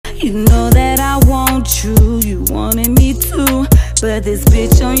You know that I want you, you wanted me too. But this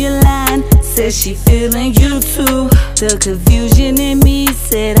bitch on your line says she feeling you too. The confusion in me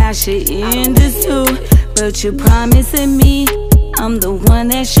said I should end this too. But you're promising me I'm the one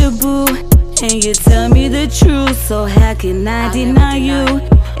that should boo. And you tell me the truth, so how can I deny you?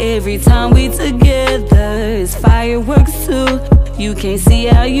 Every time we together, it's fireworks too. You can't see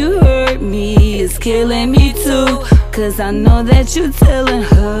how you hurt me, it's killing me too. Cause I know that you're telling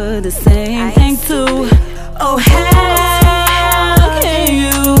her the same thing too. Oh, how can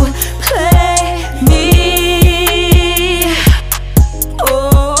you play me?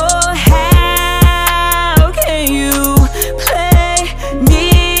 Oh, how can you play me?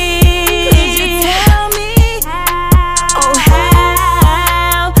 Could you tell me? Oh,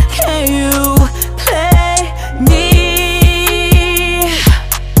 how can you play me?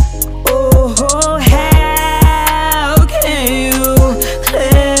 Oh, how can you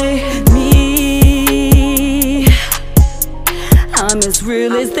play me? I'm as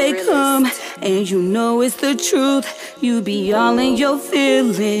real as they come, and you know it's the truth. You be all in your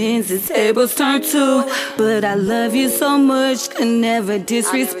feelings, the tables turn too. But I love you so much, could never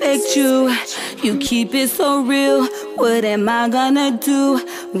disrespect you. You keep it so real, what am I gonna do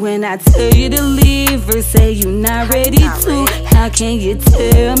when I tell you to leave or say you're not ready to? How can you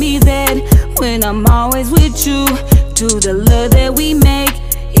tell me that when I'm always with you? Do the love that we make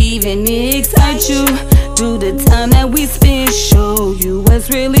even excite you? Do the time that we spend show you what's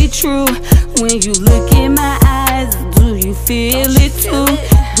really true? When you look in my eyes, do you feel it too?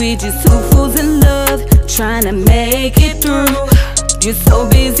 We just two fools in love, trying to make it through. You're so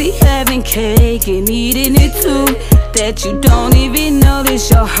busy having cake and eating it too, that you don't even notice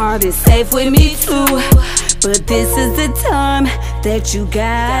your heart is safe with me too. But this is the time that you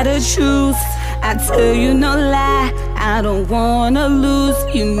gotta choose. I tell you no lie, I don't wanna lose.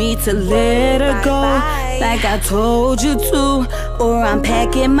 You need to let her go, like I told you to, or I'm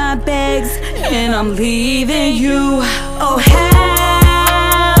packing my bags and I'm leaving you. Oh,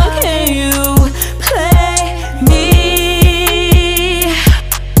 how can you play me?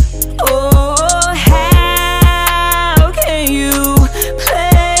 Oh, how can you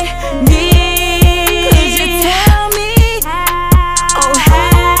play me? Could you tell me? Oh,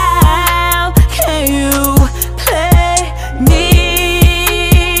 how can you play me?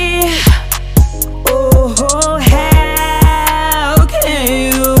 Oh, how can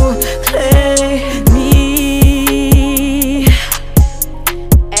you play me?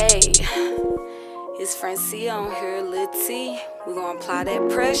 Hey, it's Francine here, Lil T. We gonna apply that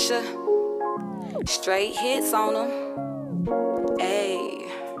pressure. Straight hits on them. Hey.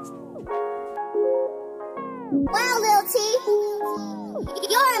 Wow, Lil T,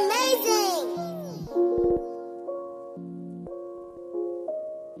 you're amazing.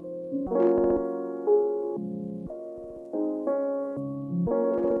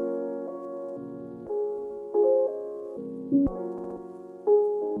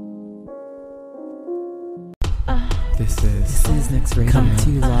 This is Nix Radio. Come to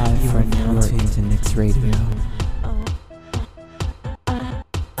you live right now. You're tuned to Nix Radio.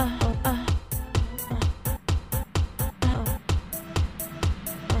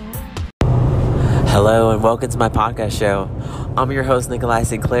 Hello and welcome to my podcast show. I'm your host, Nikolai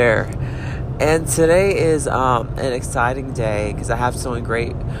Sinclair. And today is an exciting day because I have someone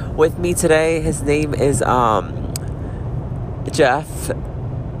great with me today. His name is Jeff.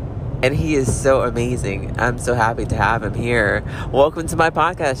 And he is so amazing. I'm so happy to have him here. Welcome to my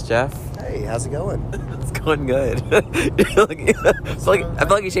podcast, Jeff. Hey, how's it going? It's going good. I feel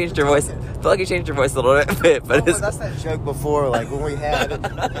like you changed your voice. I feel like you changed your voice a little bit, but well, that's that joke before, like when we had,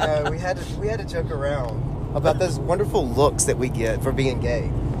 we had to joke around about those wonderful looks that we get for being gay.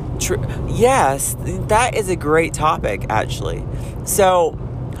 True. Yes, that is a great topic, actually. So,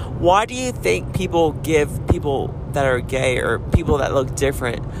 why do you think people give people that are gay or people that look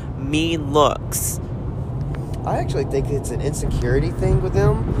different mean looks? I actually think it's an insecurity thing with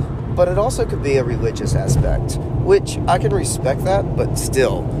them, but it also could be a religious aspect, which I can respect that, but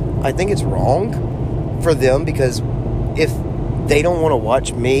still, I think it's wrong for them because if they don't want to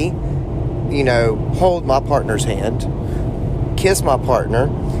watch me, hold my partner's hand, kiss my partner,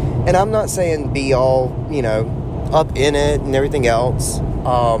 and I'm not saying be all, up in it and everything else,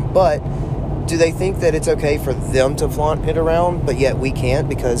 but do they think that it's okay for them to flaunt it around, but yet we can't?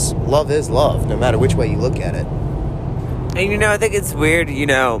 Because love is love, no matter which way you look at it. And, I think it's weird, you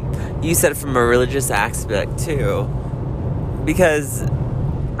said from a religious aspect, too. Because,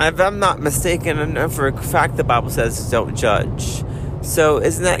 if I'm not mistaken, I know for a fact the Bible says don't judge. So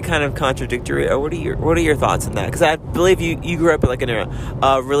isn't that kind of contradictory? Or what are your thoughts on that? Because I believe you grew up like in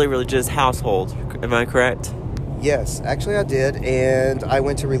a really religious household. Am I correct? Yes, actually I did, and I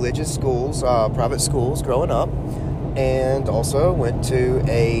went to religious schools, private schools growing up, and also went to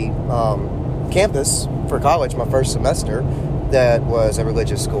a campus for college my first semester that was a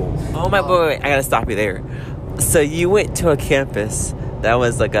religious school. Oh my boy, I gotta stop you there. So you went to a campus that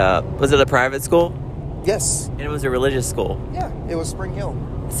was was it a private school? Yes. And it was a religious school? Yeah, it was Spring Hill.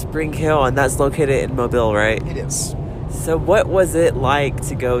 Spring Hill, and that's located in Mobile, right? It is. So what was it like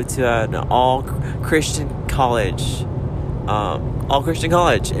to go to an all-Christian college? All-Christian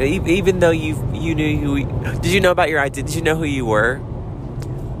college. Even though you knew did you know about your identity? Did you know who you were?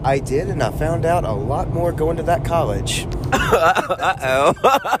 I did, and I found out a lot more going to that college. Uh-oh.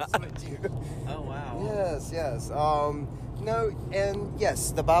 Oh, wow. Yes. No, and yes,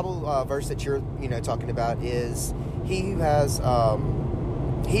 the Bible verse that you're, talking about is, he who has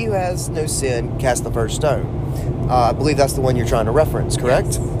no sin cast the first stone. I believe that's the one you're trying to reference,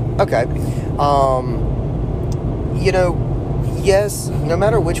 correct? Yes. Okay. Yes, no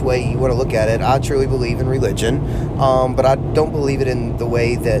matter which way you want to look at it, I truly believe in religion, but I don't believe it in the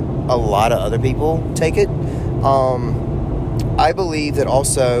way that a lot of other people take it. I believe that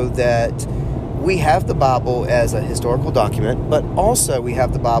also that we have the Bible as a historical document, but also we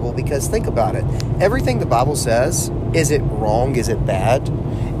have the Bible because, think about it, everything the Bible says, is it wrong, is it bad?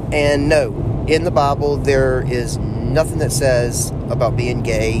 And no, in the Bible there is nothing that says about being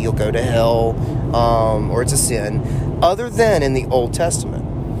gay, you'll go to hell, or it's a sin, other than in the Old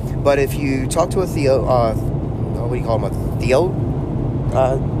Testament. But if you talk to a theologian,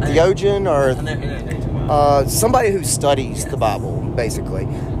 or somebody who studies the Bible, basically.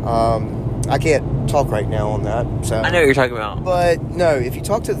 I can't talk right now on that. So I know what you're talking about. But no, if you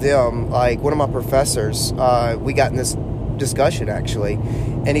talk to them, like one of my professors, we got in this discussion actually,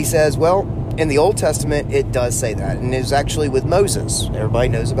 and he says, well, in the Old Testament, it does say that. And it was actually with Moses. Everybody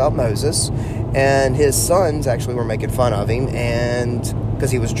knows about Moses. And his sons actually were making fun of him, and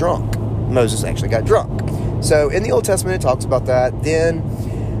because he was drunk. Moses actually got drunk. So in the Old Testament, it talks about that. Then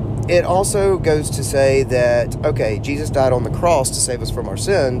it also goes to say that, okay, Jesus died on the cross to save us from our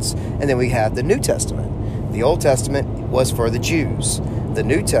sins. And then we have the New Testament. The Old Testament was for the Jews. The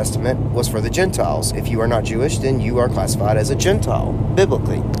New Testament was for the Gentiles. If you are not Jewish, then you are classified as a Gentile,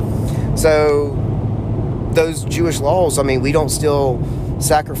 biblically. So those Jewish laws, I mean, we don't still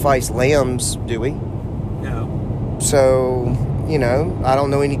sacrifice lambs, do we? No. So, I don't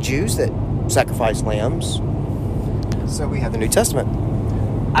know any Jews that sacrifice lambs. So we have the New Testament.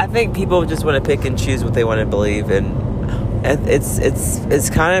 I think people just want to pick and choose what they want to believe, and it's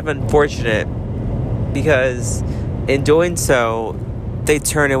kind of unfortunate because in doing so, they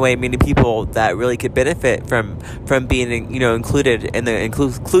turn away many people that really could benefit from being, included in the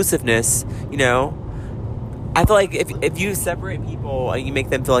inclusiveness. I feel like if you separate people and you make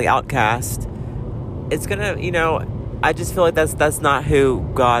them feel like outcast, it's gonna, I just feel like that's not who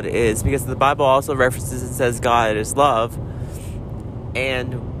God is, because the Bible also references and says God is love.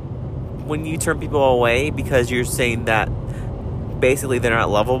 And when you turn people away because you're saying that basically they're not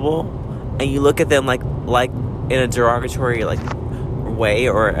lovable, and you look at them like in a derogatory way,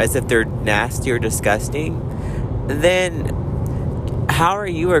 or as if they're nasty or disgusting, then how are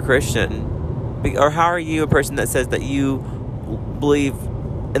you a Christian? Or how are you a person that says that you believe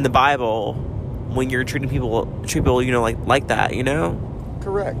in the Bible when you're treating people like that,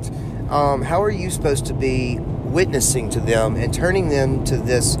 Correct. How are you supposed to be witnessing to them and turning them to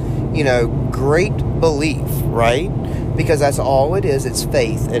this, great belief, right? Because that's all it is. It's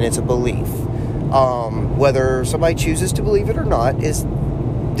faith and it's a belief. Whether somebody chooses to believe it or not is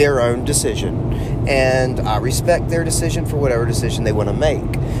their own decision. And I respect their decision for whatever decision they want to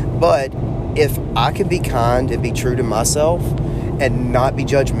make. But if I can be kind and be true to myself and not be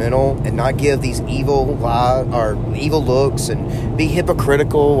judgmental and not give these evil looks and be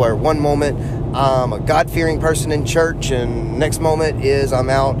hypocritical, or one moment I'm a God-fearing person in church and next moment is I'm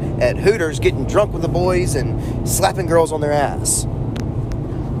out at Hooters getting drunk with the boys and slapping girls on their ass.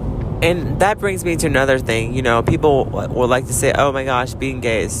 And that brings me to another thing. People would like to say, oh my gosh, being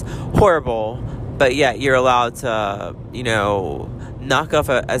gay is horrible, but yet you're allowed to, knock off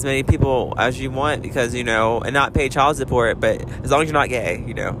as many people as you want because, and not pay child support, but as long as you're not gay,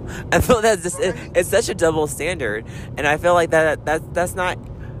 I feel that's just, it's such a double standard. And I feel like that's not,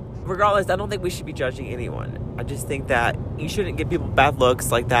 regardless, I don't think we should be judging anyone. I just think that you shouldn't give people bad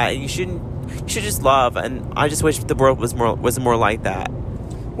looks like that, and you should just love, and I just wish the world was more like that.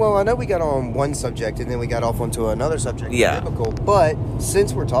 Well, I know we got on one subject and then we got off onto another subject, yeah, biblical, but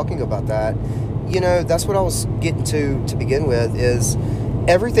since we're talking about that, that's what I was getting to begin with, is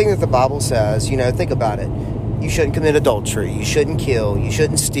everything that the Bible says. Think about it. You shouldn't commit adultery. You shouldn't kill. You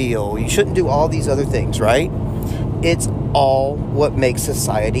shouldn't steal. You shouldn't do all these other things, right? It's all what makes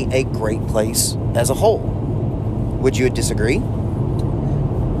society a great place as a whole. Would you disagree?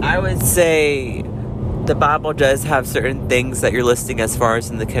 I would say the Bible does have certain things that you're listing as far as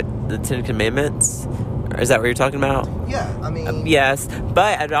in the Ten Commandments. Is that what you're talking about? Yeah, I mean... yes,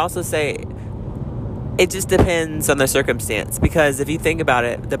 but I'd also say it just depends on the circumstance, because if you think about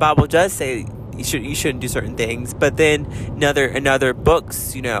it, the Bible does say you shouldn't do certain things, but then in other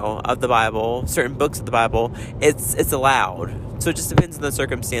books, of the Bible, certain books of the Bible, it's allowed. So it just depends on the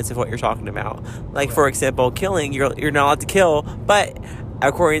circumstance of what you're talking about. Like, for example, killing, you're not allowed to kill, but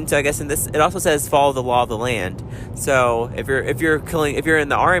according to, I guess in this, it also says follow the law of the land. So if you're in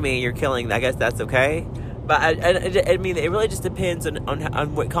the army and you're killing, I guess that's okay. But I mean, it really just depends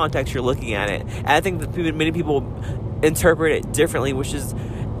on what context you're looking at it. And I think that many people interpret it differently, which is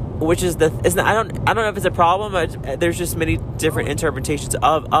it's not, I don't know if it's a problem, but there's just many different interpretations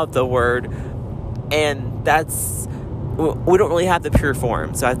of the word, and we don't really have the pure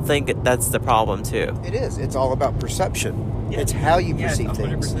form. So I think that's the problem too. It is. It's all about perception. Yeah. It's how you perceive 100%.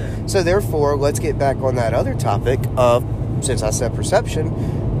 things. So therefore, let's get back on that other topic of, since I said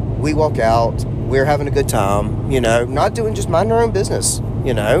perception, we walk out, we're having a good time, not doing, just minding our own business,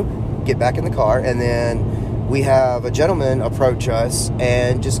 get back in the car, and then we have a gentleman approach us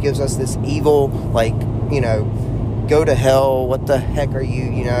and just gives us this evil, go to hell, what the heck are you,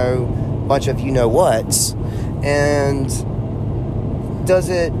 bunch of you-know-whats. And does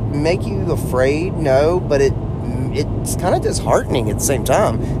it make you afraid? No, but it's kind of disheartening at the same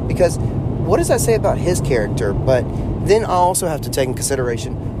time, because what does that say about his character? But then I also have to take in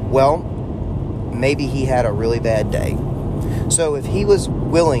consideration, well, maybe he had a really bad day. So if he was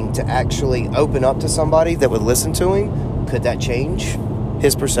willing to actually open up to somebody that would listen to him, could that change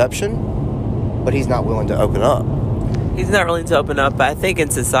his perception? But he's not willing to open up. He's not willing to open up, but I think in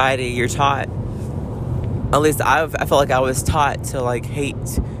society you're taught, at least I felt like I was taught to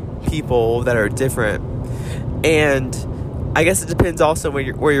hate people that are different. And I guess it depends also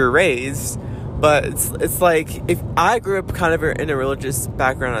where you're raised, but it's like, if I grew up kind of in a religious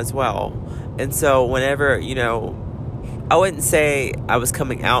background as well. And so whenever, I wouldn't say I was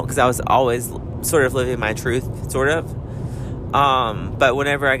coming out, because I was always sort of living my truth, sort of. But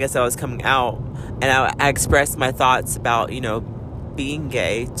whenever I guess I was coming out, and I expressed my thoughts about, being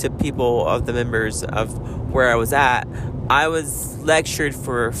gay to people of the members of where I was at, I was lectured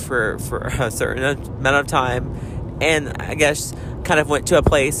for a certain amount of time, and I guess kind of went to a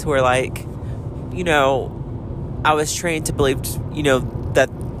place where, I was trained to believe, that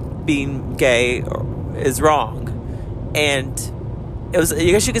being gay is wrong. And it was, I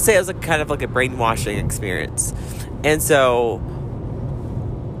guess you could say, it was kind of like a brainwashing experience. And so,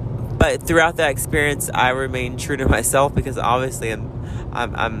 but throughout that experience, I remained true to myself, because obviously I'm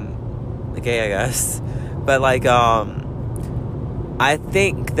gay, I guess. But I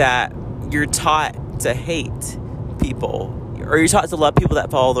think that you're taught to hate people, or you're taught to love people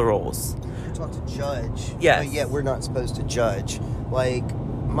that follow the rules. You're taught to judge. Yes. But yet we're not supposed to judge.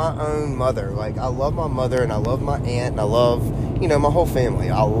 My own mother, I love my mother, and I love my aunt, and I love, my whole family.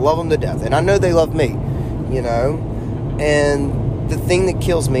 I love them to death, and I know they love me, and the thing that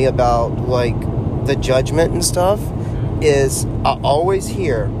kills me about, the judgment and stuff is I always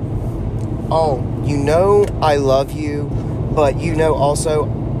hear, oh, I love you, but also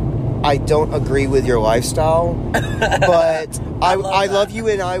I don't agree with your lifestyle, but I love you,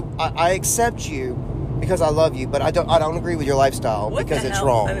 and I accept you because I love you, but I don't agree with your lifestyle because it's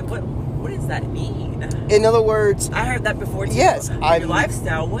wrong. I mean, what does that mean? In other words, I heard that before too. Yes, your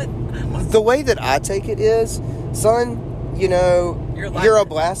lifestyle. The way that I take it is, son, you're a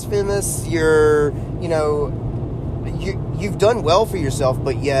blasphemous. You've done well for yourself,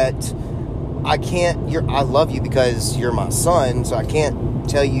 but yet I love you because you're my son, so I can't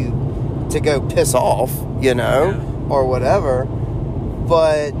tell you to go piss off, or whatever.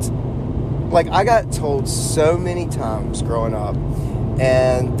 But I got told so many times growing up,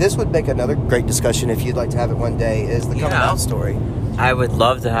 and this would make another great discussion if you'd like to have it one day, is the coming out story. I would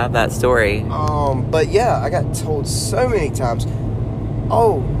love to have that story. But yeah, I got told so many times,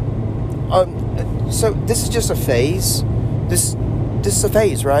 so this is just a phase. This is a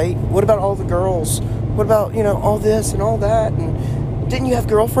phase, right? What about all the girls? What about, all this and all that? And didn't you have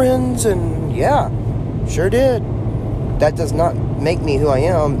girlfriends? And yeah, sure did. That does not make me who I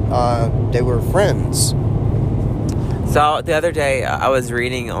am. They were friends. So the other day I was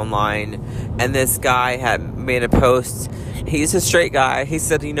reading online, and this guy had made a post. He's a straight guy. He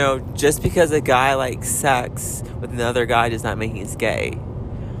said, just because a guy likes sex with another guy does not mean he's gay.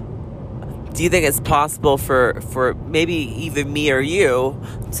 Do you think it's possible for maybe either me or you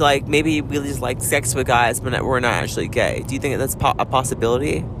to maybe we just like sex with guys but we're not actually gay? Do you think that's a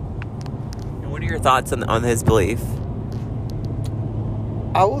possibility? And what are your thoughts on his belief?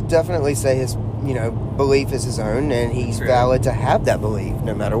 I will definitely say his belief is his own, and he's valid to have that belief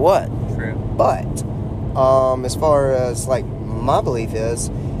no matter what. True. But as far as my belief is,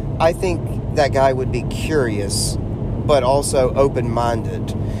 I think that guy would be curious but also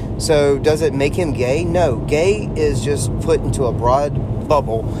open-minded. So does it make him gay? No. Gay is just put into a broad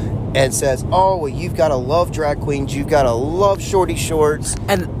bubble and says, oh, well, you've got to love drag queens, you've got to love shorty shorts,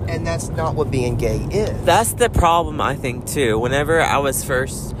 and that's not what being gay is. That's the problem, I think, too. Whenever I was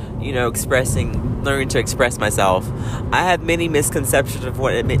first, learning to express myself, I had many misconceptions of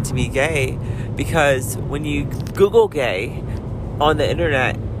what it meant to be gay, because when you Google gay on the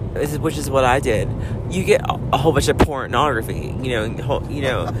internet, which is what I did, you get a whole bunch of pornography,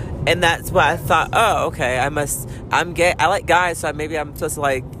 and that's why I thought, oh, okay, I'm gay, I like guys, so maybe I'm supposed to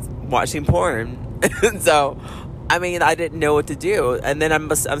like watching porn. And so, I didn't know what to do, and then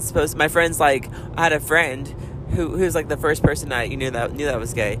I'm supposed, my friends, I had a friend who's like the first person I knew that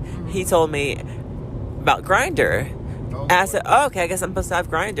was gay. He told me about Grindr, and I said, oh, okay, I guess I'm supposed to have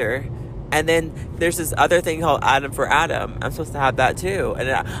Grindr. And then there's this other thing called Adam for Adam. I'm supposed to have that too.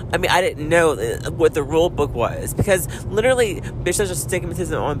 And I didn't know what the rule book was, because literally there's such a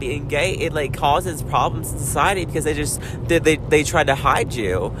stigmatism on being gay. It causes problems in society because they try to hide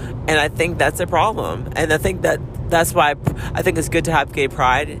you, and I think that's a problem. And I think that's why I think it's good to have gay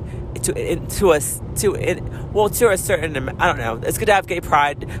pride. To a certain, I don't know. It's good to have gay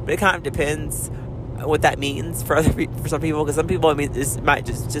pride, but it kind of depends what that means for some people, because some people it might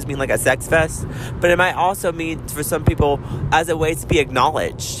just mean like a sex fest, but it might also mean for some people as a way to be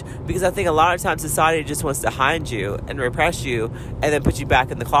acknowledged, because I think a lot of times society just wants to hide you and repress you and then put you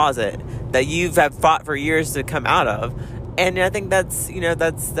back in the closet that you've fought for years to come out of. And I think that's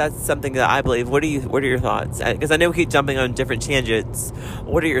something that I believe. What are your thoughts? Because I know we keep jumping on different tangents.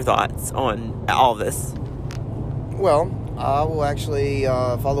 What are your thoughts on all of this? Well, I will actually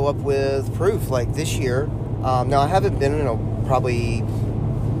follow up with proof. This year, now I haven't been in probably,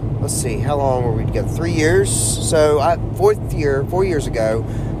 let's see, how long were we together? 3 years. So 4 years ago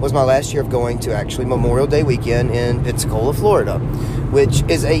was my last year of going to actually Memorial Day weekend in Pensacola, Florida, which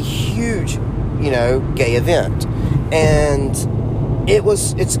is a huge, gay event. And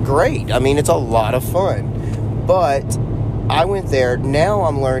it's great. It's a lot of fun. But I went there. Now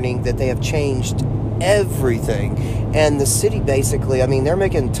I'm learning that they have changed everything. And the city basically, they're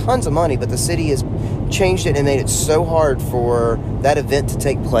making tons of money, but the city has changed it and made it so hard for that event to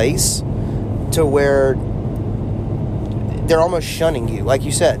take place to where they're almost shunning you. Like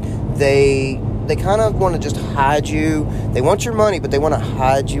you said, they kind of want to just hide you. They want your money, but they want to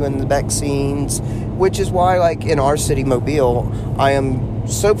hide you in the back scenes, which is why, in our city, Mobile, I am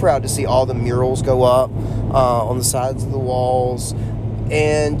so proud to see all the murals go up on the sides of the walls.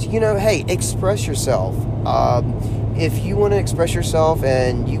 And, hey, express yourself. If you want to express yourself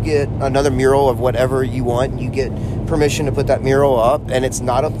and you get another mural of whatever you want, you get permission to put that mural up and it's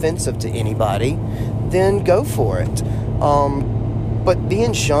not offensive to anybody, then go for it. But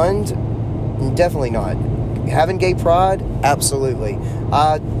being shunned, definitely not. Having gay pride, absolutely.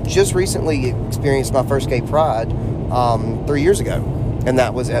 I just recently experienced my first gay pride 3 years ago, and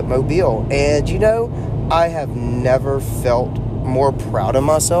that was at Mobile. And, I have never felt more proud of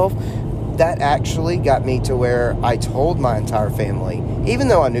myself. That actually got me to where I told my entire family, even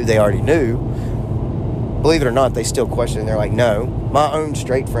though I knew they already knew. Believe it or not, they still question. They're like, no. My own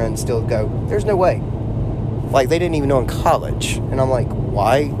straight friends still go, there's no way. They didn't even know in college. And I'm like,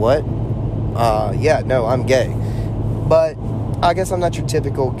 why? What? Yeah, no, I'm gay. But I guess I'm not your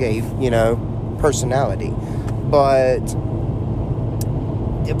typical gay, personality. But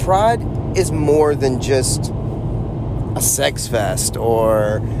pride is more than just a sex fest,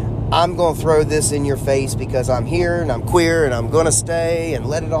 or I'm going to throw this in your face because I'm here and I'm queer and I'm going to stay and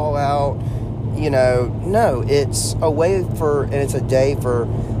let it all out. No, it's a way and it's a day for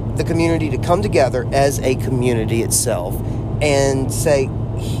the community to come together as a community itself and say,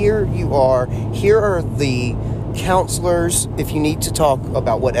 here you are, here are the counselors if you need to talk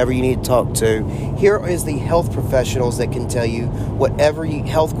about whatever you need to talk to. Here is the health professionals that can tell you whatever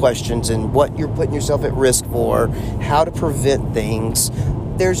health questions and what you're putting yourself at risk for, how to prevent things.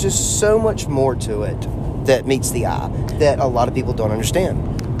 There's just so much more to it that meets the eye that a lot of people don't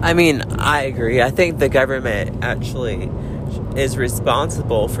understand. I agree. I think the government actually is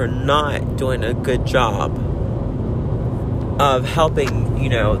responsible for not doing a good job of helping,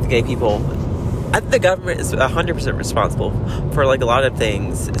 the gay people. I think the government is 100% responsible for, like, a lot of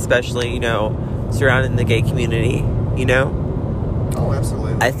things, especially, surrounding the gay community, Oh,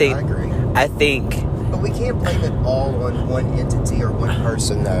 absolutely. I agree. But we can't blame it all on one entity or one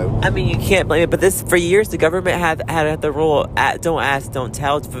person, though. I mean, you can't blame it, but for years, the government had the rule, don't ask, don't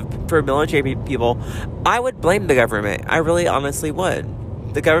tell, for military people. I would blame the government. I really honestly would.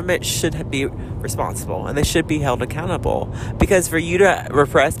 The government should be responsible, and they should be held accountable. Because for you to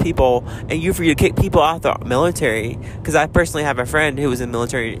repress people, and for you to kick people out of the military, because I personally have a friend who was in the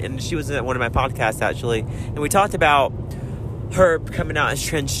military, and she was in one of my podcasts, actually, and we talked about her coming out as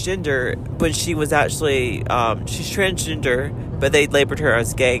transgender when she was actually, she's transgender, but they labeled her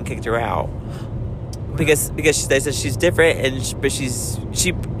as gay and kicked her out. Because they said she's different, but she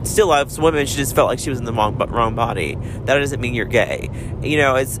still loves women. She just felt like she was in the wrong body. That doesn't mean you're gay.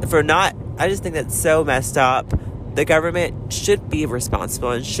 I just think that's so messed up. The government should be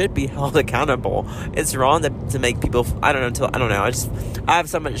responsible and should be held accountable. It's wrong to make people, I don't know. I have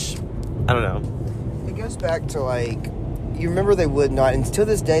so much, I don't know. It goes back to, like, you remember they would not, and to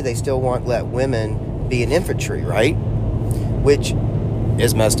this day they still won't let women be in infantry, right? Which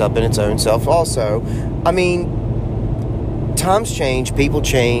is messed up in its own self also. I mean, times change, people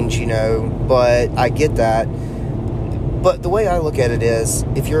change, but I get that. But the way I look at it is,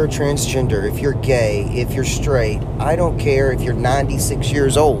 if you're a transgender, if you're gay, if you're straight, I don't care if you're 96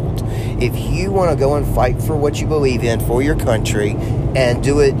 years old. If you want to go and fight for what you believe in, for your country, and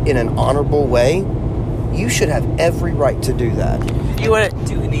do it in an honorable way, you should have every right to do that. If you want to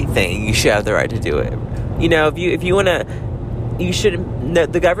do anything, you should have the right to do it. If you want to, you should.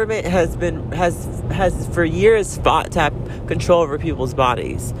 The government has for years fought to have control over people's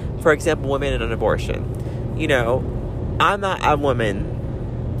bodies. For example, women and an abortion. I'm not a woman.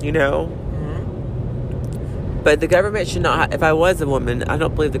 Mm-hmm. But the government should not. If I was a woman, I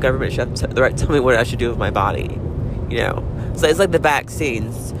don't believe the government should have the right to tell me what I should do with my body. So it's like the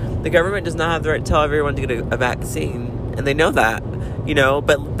vaccines. The government does not have the right to tell everyone to get a vaccine, and they know that,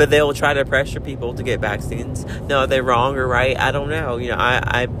 but they will try to pressure people to get vaccines. No, are they wrong or right? I don't know.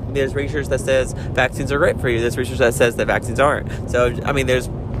 There's research that says vaccines are great for you. There's research that says that vaccines aren't. So, I mean, there's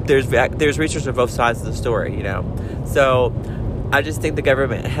research on both sides of the story, So, I just think the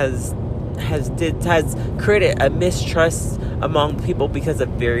government has created a mistrust among people because of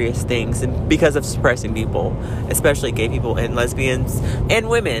various things and because of suppressing people, especially gay people and lesbians and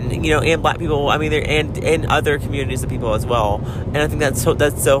women, and black people. I mean, and other communities of people as well. And I think that's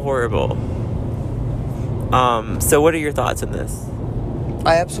so horrible. So what are your thoughts on this?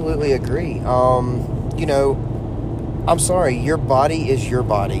 I absolutely agree. I'm sorry, your body is your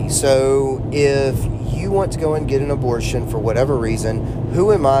body. So if you want to go and get an abortion for whatever reason,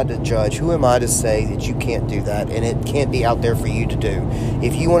 who am I to judge? Who am I to say that you can't do that and it can't be out there for you to do?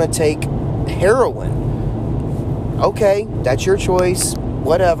 If you want to take heroin, okay, that's your choice,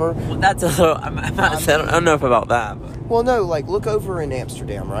 whatever. Well, that's a little, I don't know about that. But. Well, no, like, look over in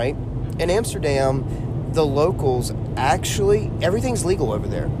Amsterdam, right? In Amsterdam, the locals actually, everything's legal over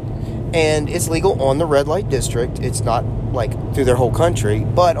there. And it's legal on the red light district. It's not, like, through their whole country.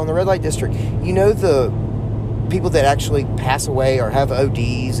 But on the red light district, the people that actually pass away or have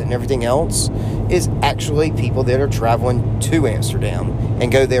ODs and everything else is actually people that are traveling to Amsterdam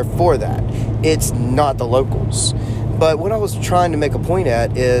and go there for that. It's not the locals. But what I was trying to make a point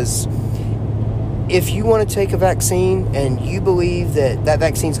at is, if you want to take a vaccine and you believe that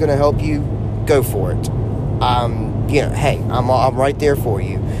vaccine is going to help you, go for it. Hey, I'm right there for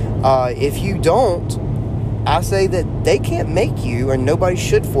you. If you don't, I say that they can't make you, and nobody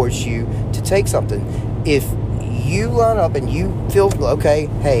should force you to take something. If you line up and you feel, okay,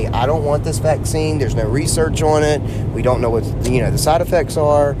 hey, I don't want this vaccine, there's no research on it, we don't know what the side effects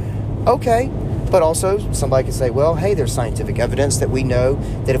are, okay. But also, somebody can say, well, hey, there's scientific evidence that we know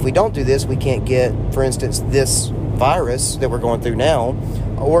that if we don't do this, we can't get, for instance, this virus that we're going through now,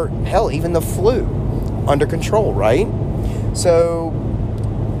 or hell, even the flu, under control, right? So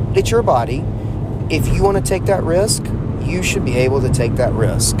it's your body. If you want to take that risk, you should be able to take that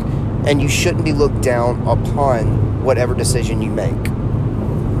risk. And you shouldn't be looked down upon whatever decision you make.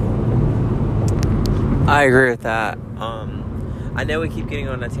 I agree with that. I know we keep getting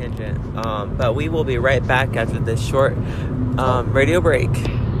on a tangent, but we will be right back after this short radio break.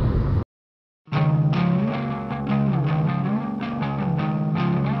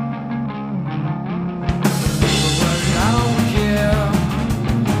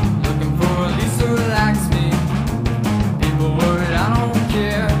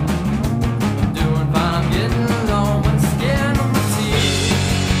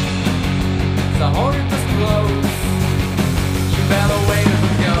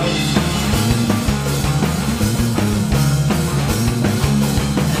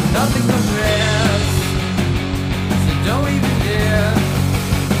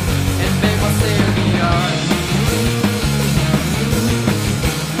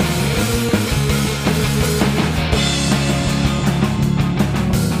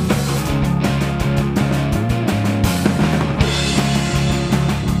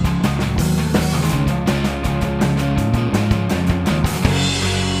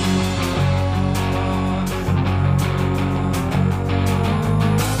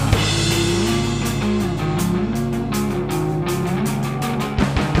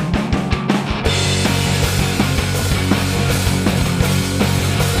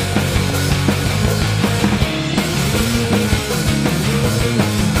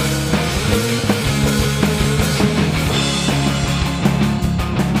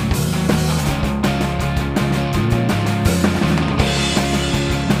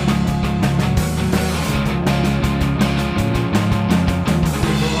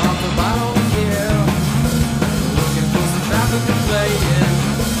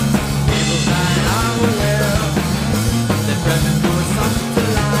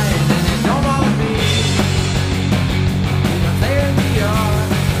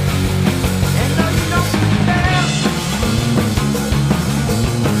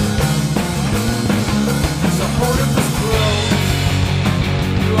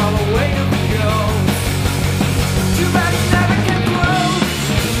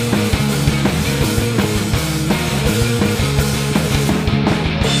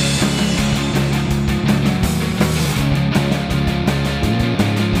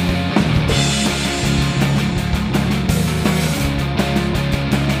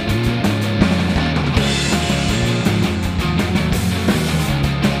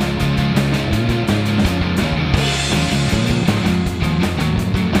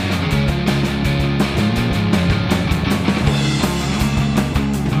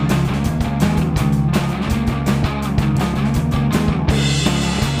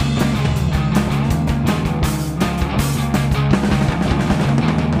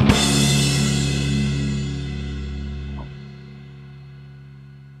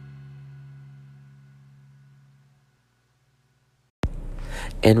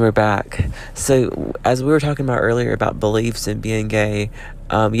 And we're back. So, as we were talking about earlier about beliefs and being gay,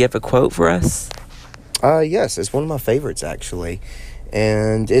 you have a quote for us? Yes, it's one of my favorites, actually.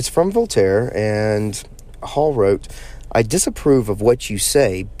 And it's from Voltaire, and Hall wrote, "I disapprove of what you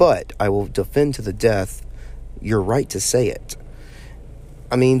say, but I will defend to the death your right to say it."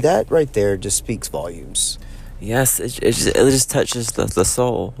 I mean, that right there just speaks volumes. Yes, it just touches the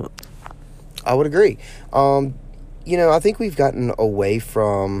soul. I would agree. I think we've gotten away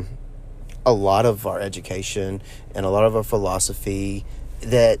from a lot of our education and a lot of our philosophy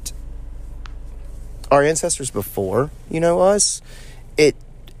that our ancestors before, us,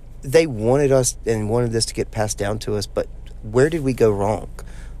 they wanted us and wanted this to get passed down to us, but where did we go wrong?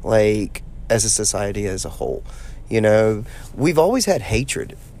 Like, as a society as a whole, we've always had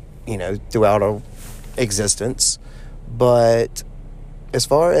hatred, throughout our existence, but as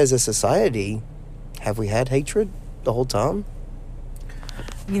far as a society, have we had hatred the whole time?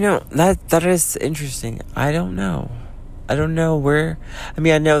 That is interesting. I don't know where.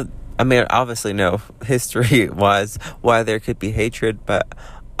 I obviously know history-wise why there could be hatred, but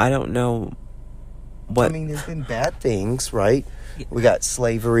I don't know what. There's been bad things, right? We got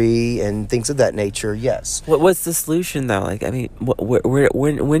slavery and things of that nature. Yes. What's the solution though?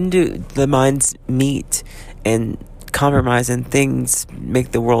 When do the minds meet and compromise and things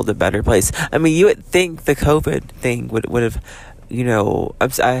make the world a better place? You would think the COVID thing would have.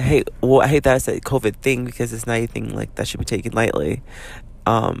 I hate that I said COVID thing because it's not anything like that should be taken lightly.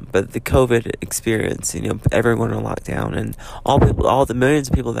 But the COVID experience, everyone on lockdown and all the millions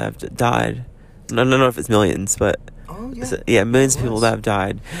of people that have died. I don't know if it's millions, but millions of people that have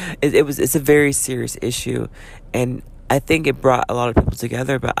died. It's a very serious issue, and I think it brought a lot of people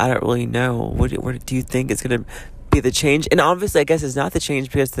together. But I don't really know. What do you think is going to be the change? And obviously, I guess it's not the change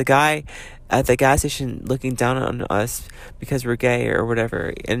because the guy at the gas station looking down on us because we're gay or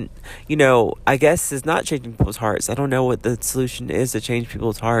whatever, and I guess it's not changing people's hearts. I don't know what the solution is to change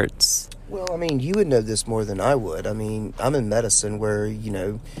people's hearts. Well, you would know this more than I would. I'm in medicine where,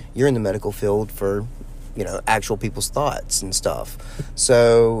 you're in the medical field for, actual people's thoughts and stuff.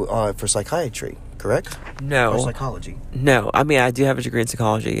 So, for psychiatry, correct? No. Or psychology? No. I do have a degree in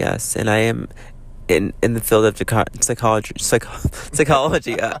psychology, yes, and I am in the field of psychology.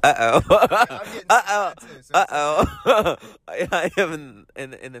 Psychology. I am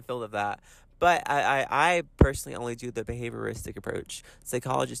in the field of that. But I personally only do the behavioristic approach.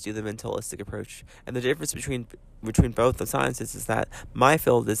 Psychologists do the mentalistic approach. And the difference between both the sciences is that my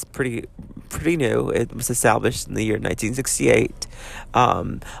field is pretty new. It was established in the year 1968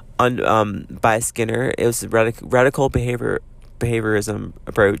 by Skinner. It was a radical behaviorism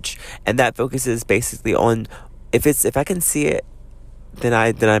approach, and that focuses basically on if I can see it, then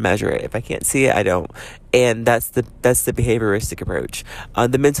I measure it. If I can't see it, I don't. And that's the behavioristic approach.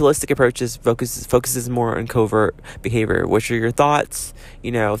 The mentalistic approach focuses more on covert behavior, which are your thoughts,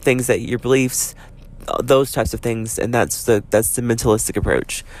 things that your beliefs, those types of things, and that's the mentalistic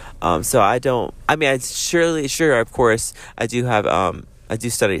approach. So I don't. Sure, of course, I do have. I do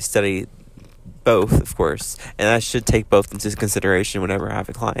study both, of course, and I should take both into consideration whenever I have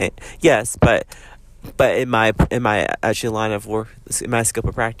a client. Yes, but in my actual line of work, in my scope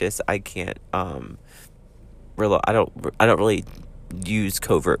of practice, I can't I don't really use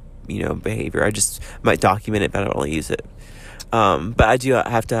covert behavior. I just might document it, but I don't really use it. But I do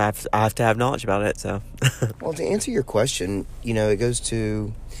have to have knowledge about it. So, well, to answer your question, it goes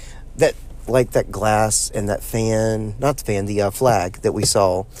to that, like that glass and that fan, not the fan, the flag that we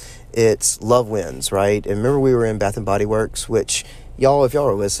saw. It's Love Wins, right? And remember we were in Bath and Body Works, which if y'all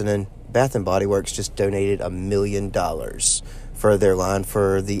are listening, Bath and Body Works just donated $1 million for their line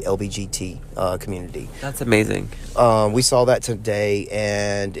for the LBGT community. That's amazing. We saw that today,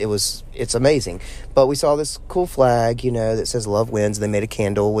 and it's amazing. But we saw this cool flag, that says Love Wins. They made a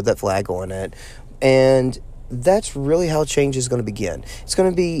candle with that flag on it, and that's really how change is going to begin. It's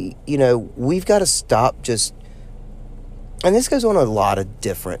going to be, we've got to stop just, and this goes on a lot of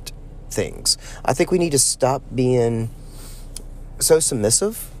different things. I think we need to stop being so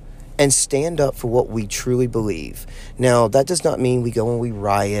submissive and stand up for what we truly believe. Now, that does not mean we go and we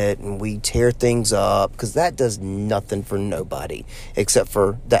riot and we tear things up, because that does nothing for nobody except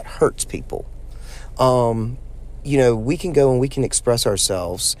for that hurts people. We can go and we can express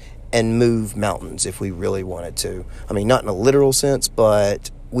ourselves and move mountains if we really wanted to. Not in a literal sense, but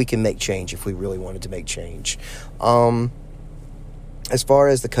we can make change if we really wanted to make change. As far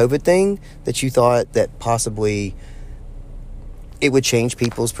as the COVID thing that you thought that possibly it would change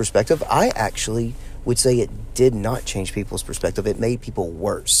people's perspective, I actually would say it did not change people's perspective. It made people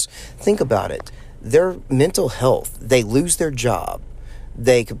worse. Think about it. Their mental health, they lose their job.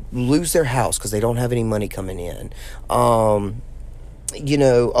 They could lose their house because they don't have any money coming in. You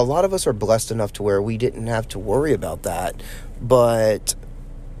know, a lot of us are blessed enough to where we didn't have to worry about that. But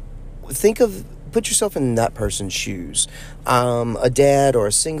put yourself in that person's shoes. A dad or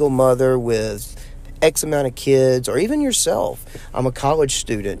a single mother with X amount of kids, or even yourself. I'm a college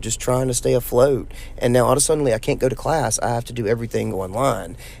student just trying to stay afloat, and now all of a sudden I can't go to class. I have to do everything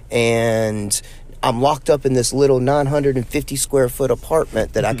online, and I'm locked up in this little 950 square foot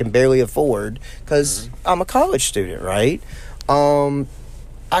apartment that I can barely afford because I'm a college student, right?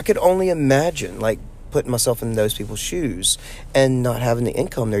 I could only imagine, like, putting myself in those people's shoes and not having the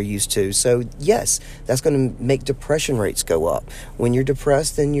income they're used to. So yes, that's going to make depression rates go up. When you're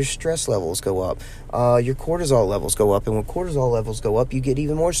depressed, then your stress levels go up. Your cortisol levels go up. And when cortisol levels go up, you get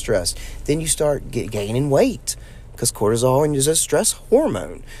even more stressed. Then you start gaining weight, because cortisol is a stress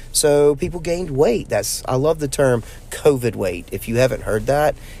hormone. So people gained weight. I love the term COVID weight. If you haven't heard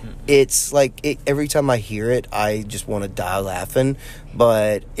that, it's like every time I hear it, I just want to die laughing.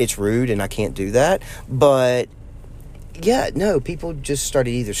 But it's rude, and I can't do that. But yeah, no, people just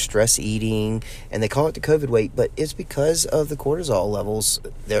started either stress eating, and they call it the COVID weight, but it's because of the cortisol levels.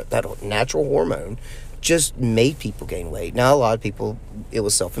 That natural hormone just made people gain weight. Now, a lot of people, it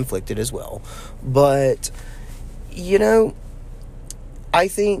was self-inflicted as well. But you know, I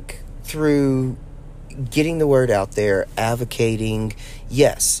think through getting the word out there, advocating,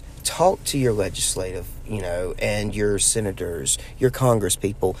 yes, talk to your legislative, and your senators, your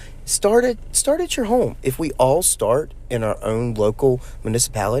congresspeople. Start at your home. If we all start in our own local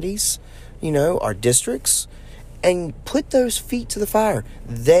municipalities, our districts, and put those feet to the fire.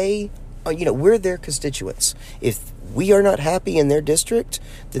 We're their constituents. If we are not happy in their district,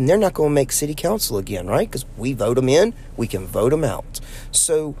 then they're not going to make city council again, right? Because we vote them in, we can vote them out.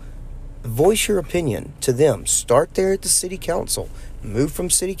 So voice your opinion to them. Start there at the city council. Move from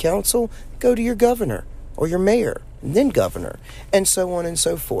city council, go to your governor or your mayor, and then governor, and so on and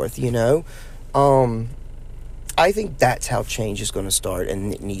so forth, I think that's how change is going to start,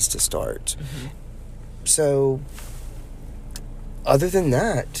 and it needs to start. Mm-hmm. So, other than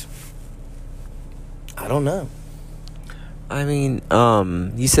that, I don't know. I mean,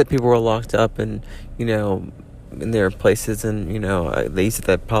 you said people were locked up and, in their places, and, they said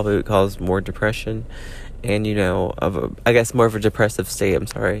that probably would cause more depression and, I guess more of a depressive state, I'm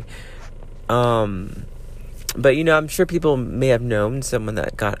sorry. But, I'm sure people may have known someone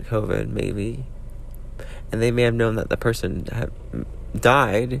that got COVID, maybe, and they may have known that the person had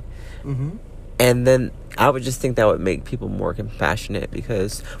died. Mm-hmm. And then I would just think that would make people more compassionate,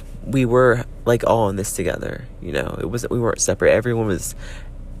 because we were like all in this together. We weren't separate. Everyone was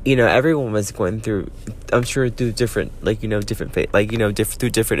going through, I'm sure, through different, different fate, through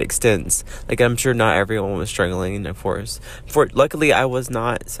different extents. I'm sure not everyone was struggling, of course. Luckily I was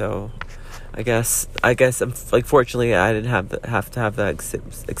not, so I guess I'm fortunately I didn't have to have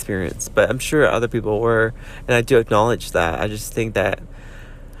that experience, but I'm sure other people were, and I do acknowledge that. I just think that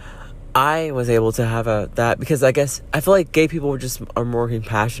I was able to have that because I guess I feel like gay people are more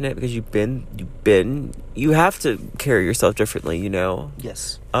compassionate, because you have to carry yourself differently,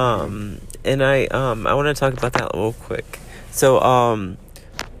 Yes. And I want to talk about that real quick. So I'm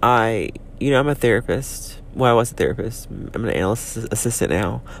a therapist. Well, I was a therapist. I'm an analyst assistant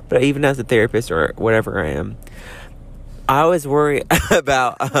now. But even as a therapist or whatever I am, I always worry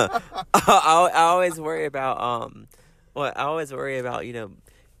about I always worry about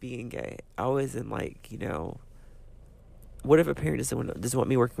being gay. I always am like, what if a parent doesn't want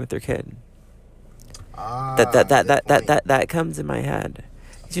me working with their kid? That comes in my head.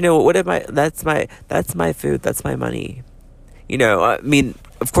 What if that's my food, that's my money. I mean,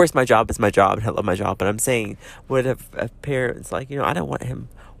 of course my job is my job and I love my job, but I'm saying, what if a parent's like, I don't want him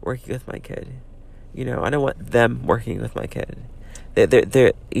working with my kid. I don't want them working with my kid. They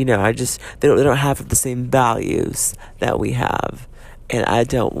don't have the same values that we have. And I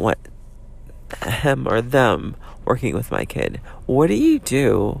don't want him or them working with my kid. What do you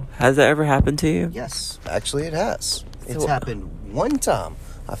do? Has that ever happened to you? Yes, actually it has. It's happened one time.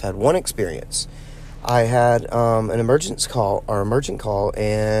 I've had one experience. I had an emergent call,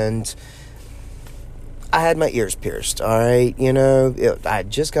 and I had my ears pierced, all right? I had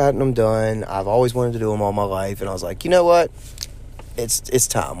just gotten them done. I've always wanted to do them all my life, and I was like, you know what? It's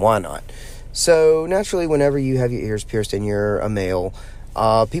time. Why not? So, naturally, whenever you have your ears pierced and you're a male,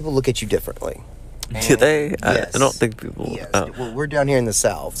 people look at you differently. Do they? Yes. I don't think people... Yes. Well, we're down here in the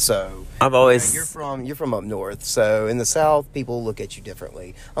South, so... I've always... You're from up north, so in the South, people look at you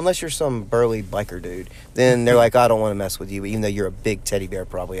differently. Unless you're some burly biker dude. Then they're like, I don't want to mess with you, even though you're a big teddy bear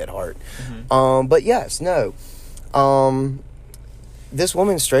probably at heart. Mm-hmm. But yes, no. this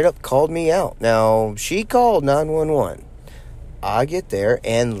woman straight up called me out. Now, she called 911. I get there,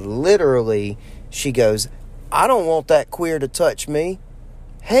 and literally, she goes, I don't want that queer to touch me.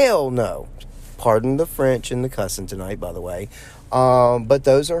 Hell no. Pardon the French and the cussing tonight, by the way. But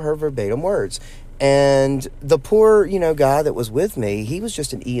those are her verbatim words. And the poor, guy that was with me, he was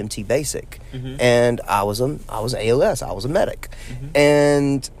just an EMT basic. And I was ALS. I was a medic.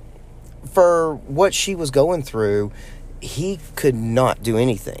 And for what she was going through, he could not do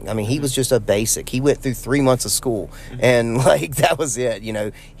anything. I mean, he was just a basic. He went through 3 months of school, and that was it.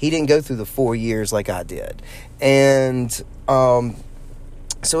 He didn't go through the 4 years like I did. And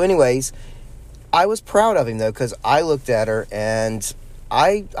so anyways, I was proud of him though, because I looked at her, and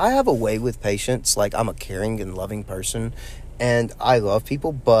I have a way with patients. Like, I'm a caring and loving person, and I love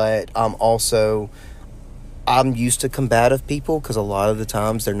people, but I'm used to combative people, because a lot of the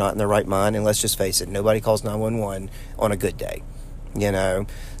times they're not in their right mind. And let's just face it, nobody calls 911 on a good day,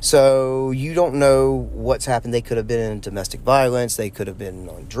 So you don't know what's happened. They could have been in domestic violence. They could have been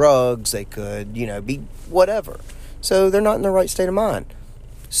on drugs. They could, be whatever. So they're not in the right state of mind.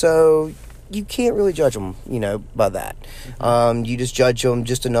 So you can't really judge them, by that. You just judge them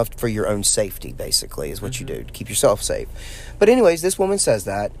just enough for your own safety, basically, is what you do to keep yourself safe. But anyways, this woman says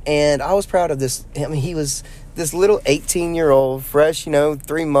that, and I was proud of this. I mean, he was this little 18-year-old, fresh,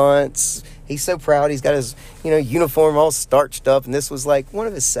 3 months. He's so proud. He's got his, uniform all starched up, and this was like one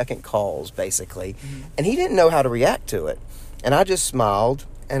of his second calls, basically. And he didn't know how to react to it. And I just smiled,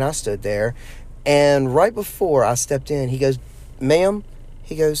 and I stood there. And right before I stepped in, he goes, ma'am,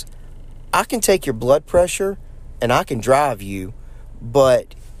 he goes, I can take your blood pressure and I can drive you,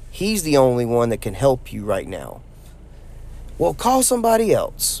 but he's the only one that can help you right now. Well, call somebody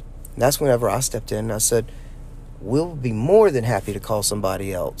else. And that's whenever I stepped in and I said, we'll be more than happy to call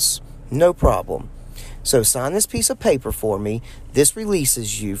somebody else. No problem. So sign this piece of paper for me. This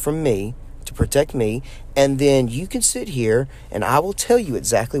releases you from me to protect me. And then you can sit here and I will tell you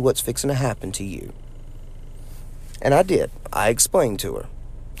exactly what's fixing to happen to you. And I did. I explained to her.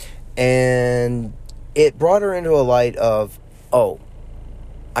 And it brought her into a light of, oh,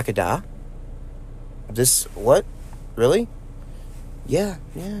 I could die? This, what? Really? Yeah.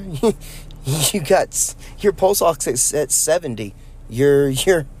 You got your pulse ox at 70. You're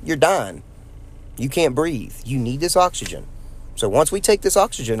dying. You can't breathe. You need this oxygen. So once we take this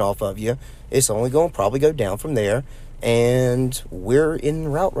oxygen off of you, it's only going to probably go down from there. And we're en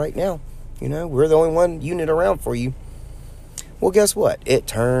route right now. We're the only one unit around for you. Well, guess what? It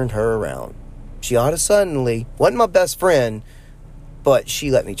turned her around. She ought to suddenly, wasn't my best friend, but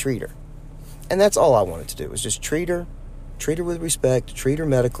she let me treat her. And that's all I wanted to do, was just treat her with respect, treat her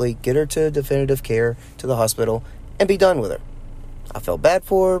medically, get her to definitive care, to the hospital, and be done with her. I felt bad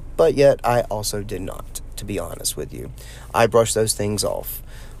for her, but yet I also did not, to be honest with you. I brushed those things off.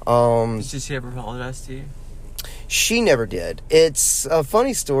 Did she ever apologize to you? She never did. It's a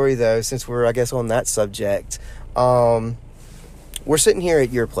funny story, though, since we're, I guess, on that subject. We're sitting here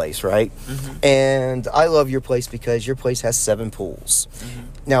at your place, right? And I love your place because your place has 7 pools.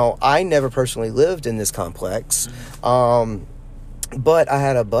 Now, I never personally lived in this complex, but I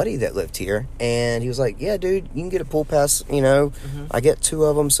had a buddy that lived here, and he was like, yeah, dude, you can get a pool pass, I get 2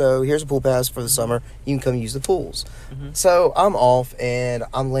 of them, so here's a pool pass for the summer. You can come use the pools. So I'm off, and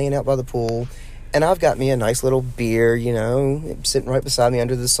I'm laying out by the pool, and I've got me a nice little beer, sitting right beside me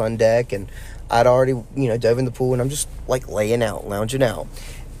under the sun deck, and I'd already, dove in the pool, and I'm just, laying out, lounging out.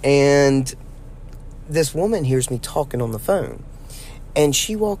 And this woman hears me talking on the phone. And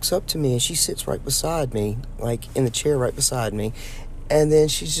she walks up to me, and she sits right beside me, in the chair right beside me. And then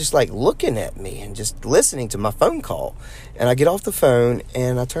she's just, looking at me and just listening to my phone call. And I get off the phone,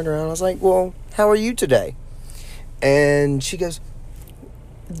 and I turned around, and I was like, well, how are you today? And she goes,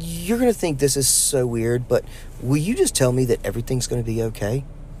 you're going to think this is so weird, but will you just tell me that everything's going to be okay?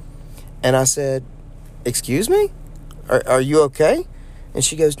 And I said, excuse me? Are you okay? And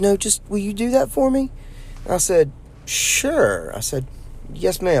she goes, no, just, will you do that for me? And I said, sure. I said,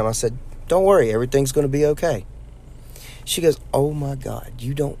 yes, ma'am. I said, don't worry, everything's going to be okay. She goes, oh my God,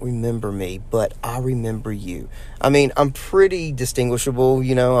 you don't remember me, but I remember you. I mean, I'm pretty distinguishable,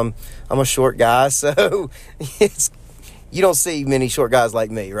 I'm a short guy, so you don't see many short guys like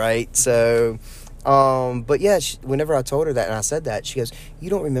me, right? So, but yeah, whenever I told her that and I said that, she goes, you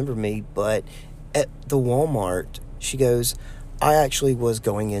don't remember me, but at the Walmart, she goes, I actually was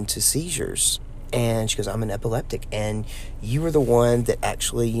going into seizures. And she goes, I'm an epileptic. And you were the one that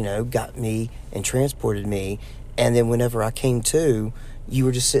actually, got me and transported me. And then whenever I came to, you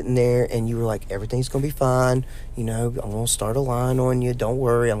were just sitting there and you were like, everything's going to be fine. I'm going to start a line on you. Don't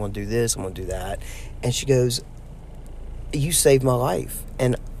worry. I'm going to do this. I'm going to do that. And she goes, you saved my life,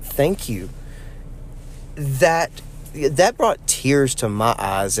 and thank you. That brought tears to my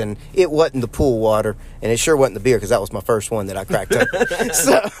eyes, and it wasn't the pool water, and it sure wasn't the beer, because that was my first one that I cracked open.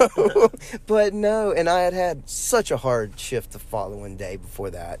 So, but no, and I had such a hard shift the following day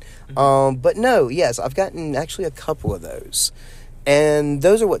before that. But no, yes, I've gotten actually a couple of those, and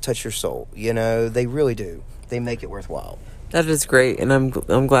those are what touch your soul. They really do. They make it worthwhile. That is great, and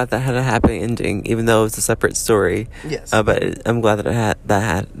I'm glad that had a happy ending, even though it was a separate story. Yes, but I'm glad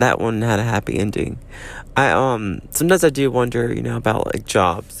that that one had a happy ending. I sometimes I do wonder, about like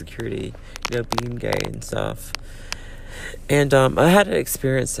job security, being gay and stuff. And I had an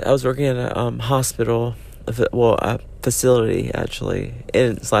experience. I was working at a hospital, a facility actually,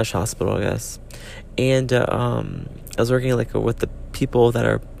 / hospital, I guess. And I was working like with the people that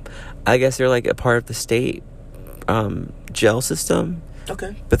are, I guess they're like a part of the state jail system.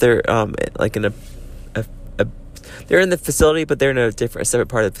 Okay. But they're like in a they're in the facility, but they're in a separate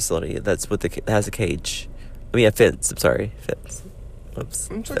part of the facility. That's what that has a cage. I mean, a fence. I'm sorry, fence. Oops.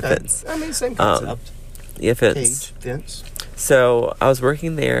 It's okay. A fence. I mean, same concept. Yeah, fence. Cage, fence. So I was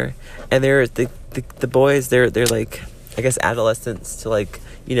working there, and they're the boys. They're like, I guess, adolescents to like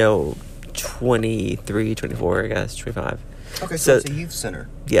 23, 24, I guess 25. Okay, so it's a youth center.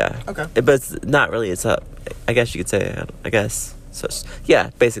 Yeah. Okay. But it's not really. It's a, I guess you could say, I guess. So, yeah,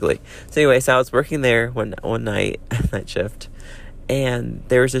 basically. So anyway, so I was working there one night shift, and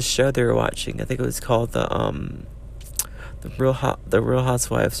there was this show they were watching. I think it was called the Real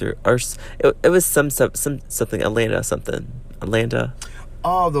Housewives, or it was something Atlanta.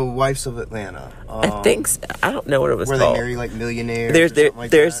 Oh, the Wives of Atlanta. I think I don't know what it was called. Where they marry like millionaires.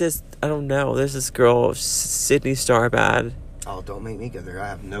 There's this, I don't know. There's this girl, Sydney Starbad. Oh, don't make me go there. I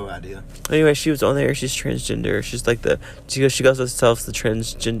have no idea. Anyway, she was on there. She's transgender. She's like she calls herself the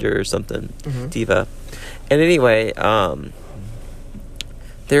transgender or something, diva. And anyway,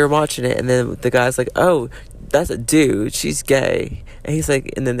 they were watching it, and then the guy's like, "Oh, that's a dude. She's gay." And he's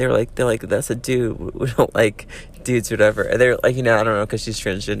like, and then they're like, "That's a dude. We don't like dudes or whatever." And they're like, I don't know, because she's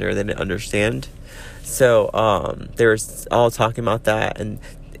transgender. They didn't understand. So they were all talking about that, and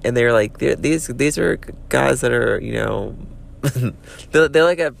they're like, these are guys that are they're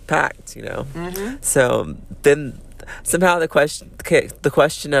like a pact, Mm-hmm. So then somehow the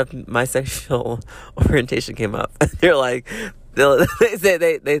question of my sexual orientation came up. They're like, they said,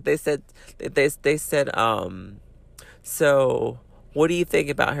 so what do you think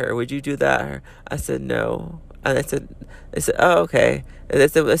about her? Would you do that? I said no. And they said, oh, okay. And they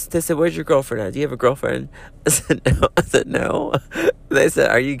said, where's your girlfriend at? Do you have a girlfriend? I said no. They said,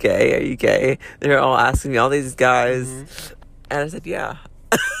 are you gay? Are you gay? They're all asking me, all these guys. Mm-hmm. And I said, yeah.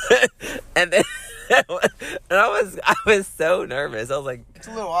 And then, and I was so nervous. I was like, it's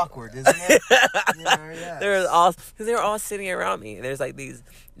a little awkward, isn't it? Yes. Because they were all sitting around me. And there's like these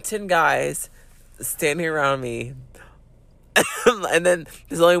 10 guys standing around me. And then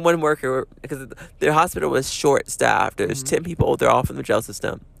there's only one worker, because their hospital was short staffed. There's 10 people. They're all from the jail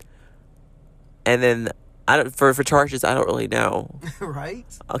system. And then for charges, I don't really know. Right?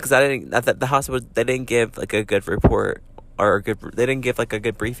 Because the hospital, they didn't give like a good report, they didn't give like a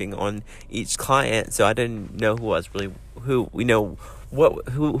good briefing on each client. So I didn't know what they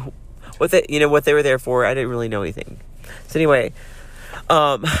were there for. I didn't really know anything. So anyway,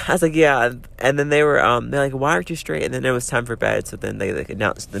 I was like, yeah. And then they were, they're like, why aren't you straight? And then it was time for bed. So then they like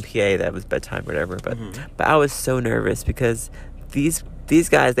announced the PA that it was bedtime or whatever. But I was so nervous, because these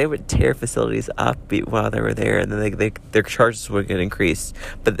guys, they would tear facilities up while they were there, and then their charges would get increased.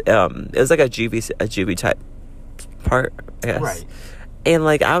 But it was like a juvie type part, I guess. Right. And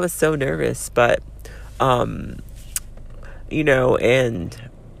like I was so nervous, but and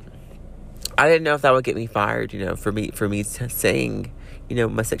I didn't know if that would get me fired, for me saying,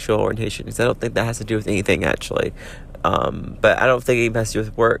 my sexual orientation, because I don't think that has to do with anything actually. But I don't think it even has to do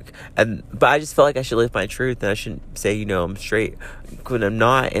with work. But I just felt like I should live my truth, and I shouldn't say, I'm straight when I'm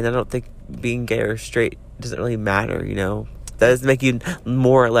not. And I don't think being gay or straight doesn't really matter, That doesn't make you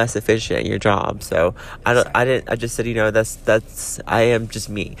more or less efficient in your job. So I just said, that's I am just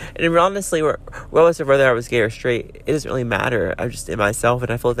me. And honestly, regardless of whether I was gay or straight, it doesn't really matter. I'm just in myself,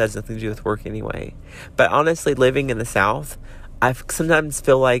 and I feel like that has nothing to do with work anyway. But honestly, living in the South, I sometimes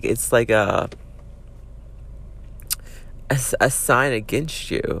feel like it's like a sign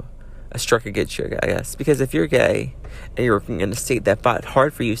against you, a struck against you, I guess. Because if you're gay and you're working in a state that fought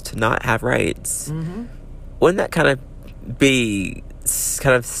hard for you to not have rights, wouldn't that kind of be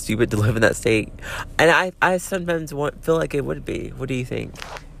kind of stupid to live in that state? And I sometimes feel like it would be. What do you think?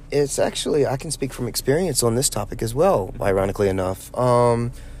 It's actually, I can speak from experience on this topic as well, ironically enough.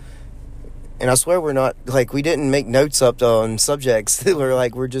 And I swear we're not, like, we didn't make notes up on subjects.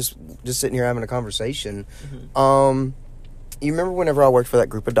 We're just sitting here having a conversation. You remember whenever I worked for that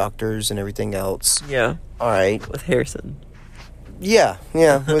group of doctors and everything else? Yeah. All right. With Harrison. Yeah,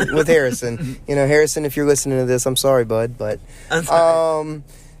 with Harrison. Harrison, if you're listening to this, I'm sorry, bud, but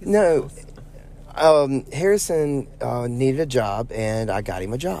no. Harrison needed a job, and I got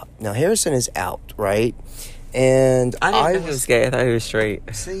him a job. Now, Harrison is out, right? And I didn't know he was gay. I thought he was straight.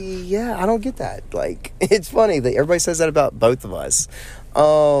 See, yeah, I don't get that. Like, it's funny that everybody says that about both of us.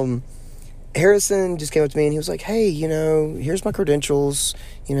 Harrison just came up to me and he was like, hey, here's my credentials.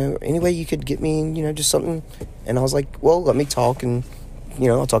 Any way you could get me, just something. And I was like, well, let me talk and,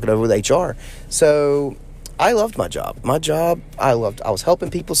 I'll talk it over with HR. So I loved my job. I was helping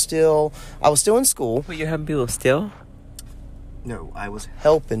people still. I was still in school. Were you helping people still? No, I was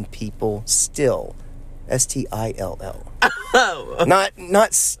helping people still. STILL. Oh.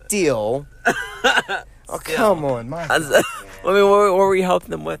 Not steal. Oh, come on. What were you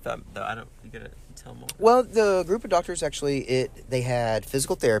helping them with? Though you gotta tell more. Well, the group of doctors actually, they had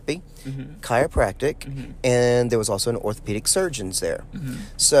physical therapy, chiropractic, and there was also an orthopedic surgeons there.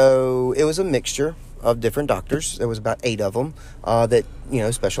 So it was a mixture of different doctors. There was about 8 of them that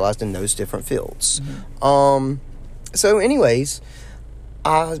specialized in those different fields. So anyways,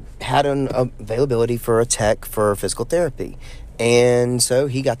 I had an availability for a tech for physical therapy, and so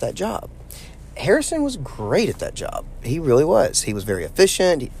he got that job. Harrison was great at that job. He really was. He was very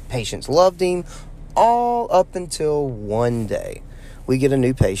efficient. Patients loved him, all up until one day. We get a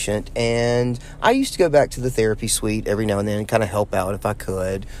new patient, and I used to go back to the therapy suite every now and then and kind of help out if I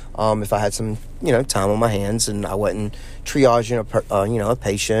could. If I had some, time on my hands and I wasn't triaging a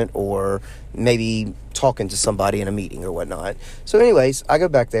patient or maybe talking to somebody in a meeting or whatnot. So anyways, I go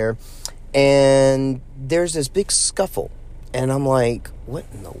back there, and there's this big scuffle. And I'm like, what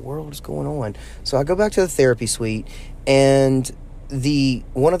in the world is going on? So I go back to the therapy suite, and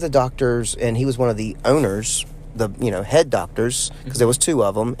one of the doctors, and he was one of the owners, the head doctors, because there was 2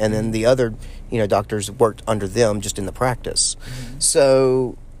 of them, and then the other doctors worked under them just in the practice.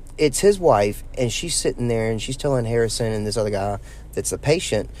 So it's his wife, and she's sitting there, and she's telling Harrison and this other guy that's a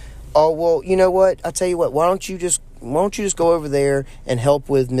patient, oh, well, you know what? I tell you what, why don't you just go over there and help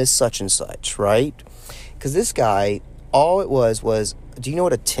with Miss Such and Such, right? Because this guy, all it was, do you know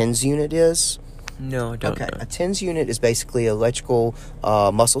what a TENS unit is? No, I don't know. A TENS unit is basically electrical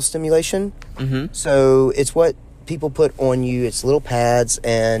muscle stimulation. So it's what people put on you. It's little pads,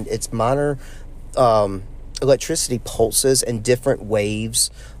 and it's minor electricity pulses and different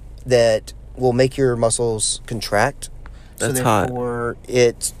waves that will make your muscles contract. That's so hot. Therefore,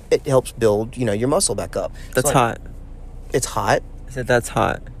 it helps build, your muscle back up. That's hot. It's hot? I said that's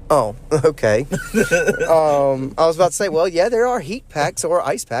hot. Oh, okay. I was about to say, well, yeah, there are heat packs or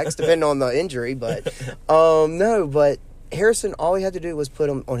ice packs, depending on the injury, but no, but Harrison, all he had to do was put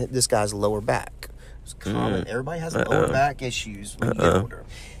him on this guy's lower back. It's common. Everybody has lower back issues when you get older.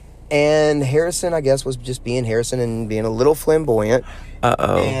 And Harrison, I guess, was just being Harrison and being a little flamboyant.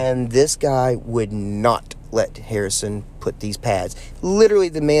 And this guy would not let Harrison put these pads. Literally,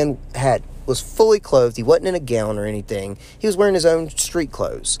 the man was fully clothed. He wasn't in a gown or anything. He was wearing his own street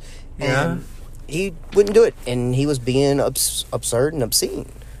clothes. Yeah. And he wouldn't do it. And he was being absurd and obscene,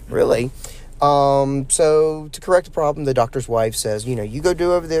 really. So to correct the problem, the doctor's wife says, you go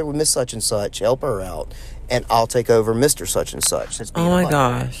do over there with Miss Such and Such, help her out, and I'll take over Mr. Such and Such. Oh my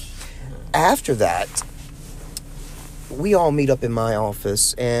gosh. After that, we all meet up in my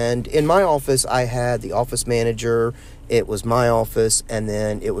office, and in my office, I had the office manager. It was my office, and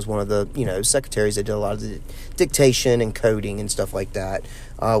then it was one of the, secretaries that did a lot of the dictation and coding and stuff like that.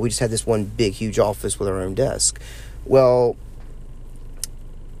 We just had this one big, huge office with our own desk. Well,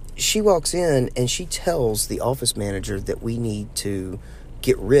 she walks in, and she tells the office manager that we need to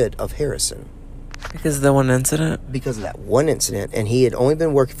get rid of Harrison. Because of the one incident? Because of that one incident, and he had only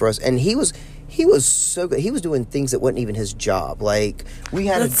been working for us, and he was so good. He was doing things that wasn't even his job. Like, we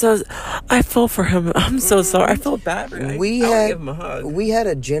had I feel for him. I'm so sorry. I feel bad for him. We had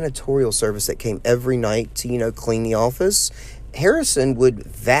a janitorial service that came every night to, clean the office. Harrison would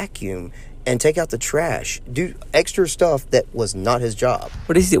vacuum and take out the trash, do extra stuff that was not his job.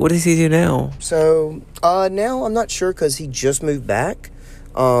 What does he do now? So, now I'm not sure because he just moved back.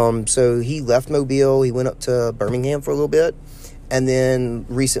 So he left Mobile. He went up to Birmingham for a little bit. And then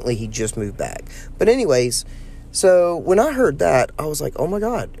recently he just moved back. But anyways, so when I heard that, I was like, oh my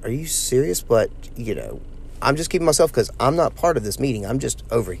God, are you serious? But, I'm just keeping myself because I'm not part of this meeting. I'm just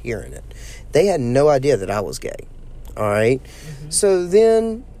overhearing it. They had no idea that I was gay. All right. So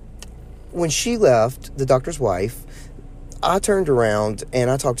then when she left, the doctor's wife, I turned around and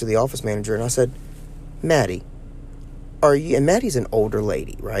I talked to the office manager and I said, Maddie, are you, and Maddie's an older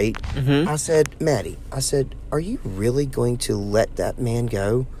lady, right? Mm-hmm. I said, Maddie, are you really going to let that man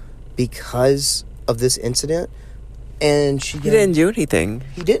go because of this incident? And she He didn't do anything.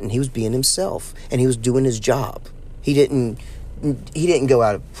 He didn't. He was being himself, and he was doing his job. He didn't go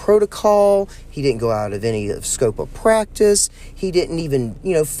out of protocol. He didn't go out of any scope of practice. He didn't even,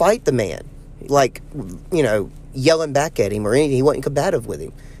 fight the man, like, yelling back at him or anything. He wasn't combative with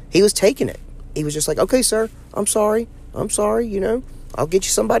him. He was taking it. He was just like, okay, sir, I'm sorry, I'll get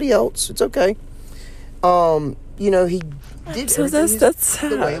you somebody else. It's okay. He did So everything that's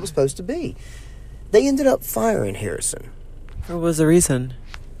sad. the way it was supposed to be. They ended up firing Harrison. What was the reason?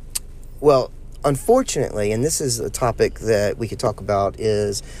 Well, unfortunately, and this is a topic that we could talk about,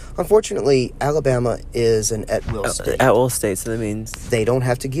 is unfortunately Alabama is an at-will state. At will state, so that means They don't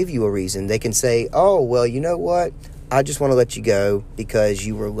have to give you a reason. They can say, oh, well, you know what? I just want to let you go because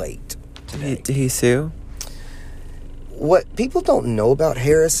you were late today. did he sue? What people don't know about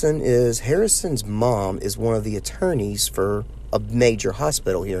Harrison is Harrison's mom is one of the attorneys for a major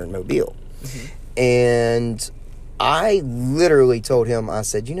hospital here in Mobile. Mm-hmm. And I literally told him, I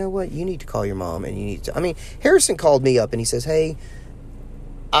said, you know what? You need to call your mom and you need to... Harrison called me up and he says, hey,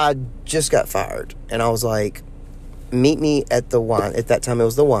 I just got fired. And I was like, meet me at the wine... At that time, it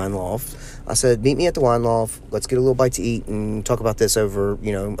was the Wine Loft. I said, meet me at the Wine Loft. Let's get a little bite to eat and talk about this over,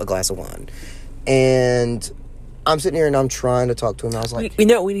 a glass of wine. And I'm sitting here and I'm trying to talk to him. And I was like... We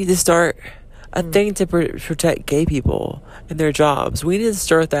need to start a thing to protect gay people and their jobs. We need to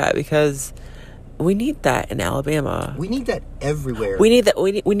start that because... We need that in Alabama. We need that everywhere. We need that.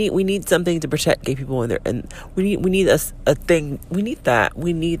 We need something to protect gay people and we need a thing. We need that.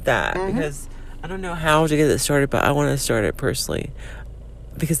 We need that because I don't know how to get it started, but I want to start it personally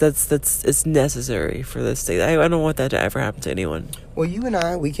because it's necessary for this state. I don't want that to ever happen to anyone. Well, you and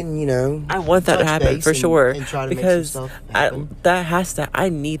I, we can, I want that to happen for sure and try to because make some stuff happen. I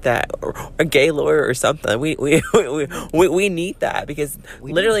need that or a gay lawyer or something. We need that because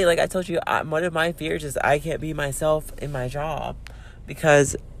literally, like I told you, one of my fears is I can't be myself in my job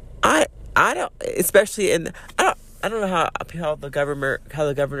because I don't, especially in I don't know how the governor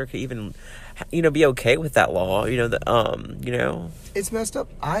could even be okay with that law. It's messed up.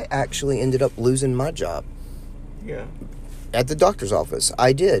 I actually ended up losing my job. Yeah. At the doctor's office.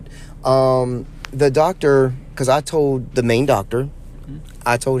 I did. The doctor, because I told the main doctor,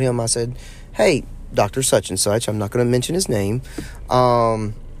 I told him, I said, hey, Dr. such and such, I'm not going to mention his name,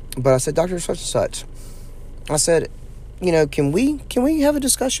 but I said, Dr. such and such, I said, can we have a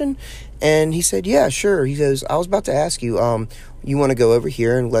discussion? And he said, yeah, sure. He goes, I was about to ask you, you want to go over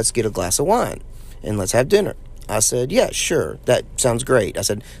here and let's get a glass of wine and let's have dinner. I said, yeah, sure. That sounds great. I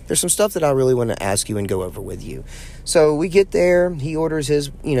said, there's some stuff that I really want to ask you and go over with you. So we get there. He orders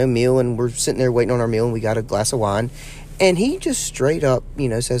his, meal, and we're sitting there waiting on our meal, and we got a glass of wine. And he just straight up,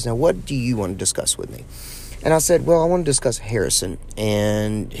 says, now, what do you want to discuss with me? And I said, well, I want to discuss Harrison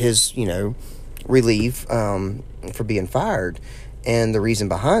and his, relief for being fired and the reason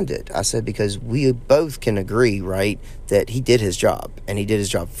behind it. I said, because we both can agree, right, that he did his job, and he did his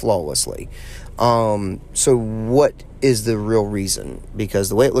job flawlessly. So what is the real reason? Because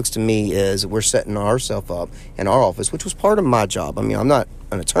the way it looks to me is we're setting ourselves up in our office, which was part of my job. I'm not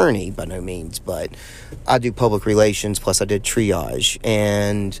an attorney by no means, but I do public relations, plus I did triage.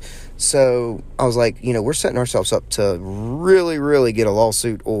 And so I was like, we're setting ourselves up to really, really get a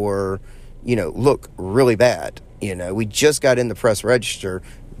lawsuit or, look really bad. We just got in the press register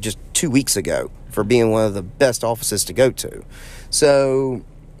just 2 weeks ago for being one of the best offices to go to. So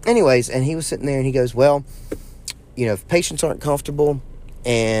anyways, and he was sitting there and he goes, well, if patients aren't comfortable,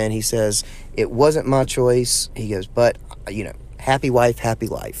 and he says, it wasn't my choice. He goes, but, happy wife, happy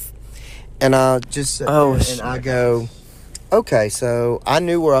life. And I just sit there and I go, okay, so I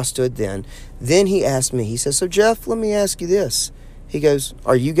knew where I stood then. Then he asked me, he says, so Jeff, let me ask you this. He goes,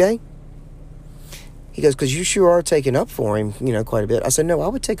 are you gay? He goes, because you sure are taking up for him, quite a bit. I said, no, I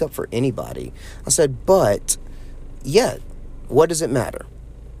would take up for anybody. I said, but, yeah, what does it matter?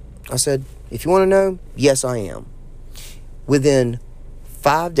 I said, if you want to know, yes, I am. Within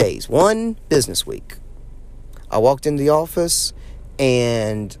 5 days, 1 business week, I walked into the office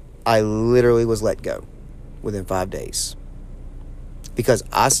and I literally was let go within 5 days because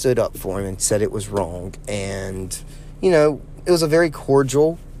I stood up for him and said it was wrong. And, it was a very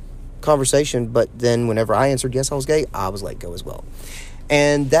cordial conversation, but then whenever I answered yes, I was gay, I was let go as well.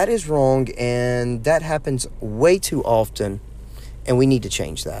 And that is wrong, and that happens way too often, and we need to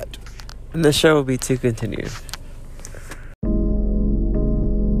change that. And the show will be to continue.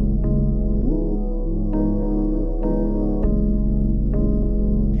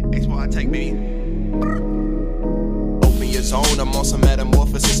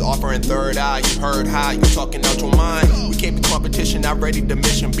 metamorphosis, offering third eye. You heard how, you talking out your mind. We can't be competition, not ready to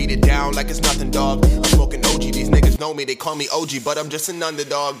mission. Beat it down like it's nothing, dog. I'm smoking OG, these niggas know me, they call me OG, but I'm just an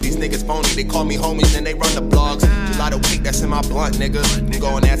underdog. These niggas phony, they call me homies and they run the blogs. A lot of weight that's in my blunt, nigga. I'm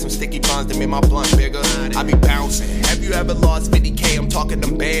going add some sticky buns to make my blunt bigger. I be bouncing. Have you ever lost 50K? I'm talking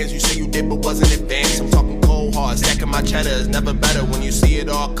them bands. You say you did but wasn't advanced. I'm talking cold hard, stacking my cheddar is never better. When you see it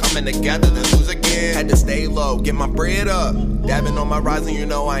all coming together, then lose again. Had to stay low, get my bread up. Dabbing on my rising, you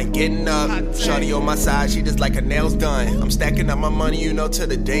know I ain't getting up. Shawty on my side, she just like her nails done. I'm stacking up my money, you know, till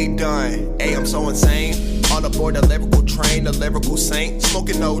the day done. Hey, I'm so insane. All aboard the lyrical train, the lyrical saint.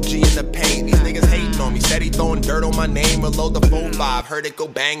 Smoking OG in the paint. These niggas hating on me. Steady throwing dirt on my name. Reload the 4-5. Heard it go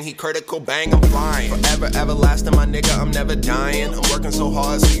bang, he critical bang, I'm flying. Forever, everlasting, my nigga, I'm never dying. I'm working so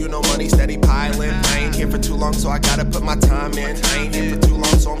hard, so you know money steady piling. I ain't here for too long, so I gotta put my time in. I ain't here for too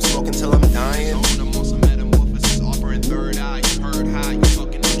long, so I'm smoking till I'm dying. I'm on some metamorphosis, offering third eye. You heard how, you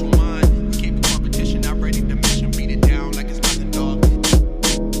talking out your mind. We keep the competition, not ready to mission. Beat it down like it's nothing, dog.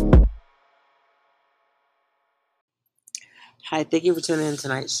 Hi, thank you for tuning in to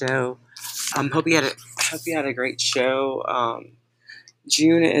tonight's show. Hope you had a great show.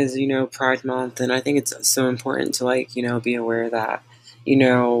 June is, Pride Month, and I think it's so important to be aware that,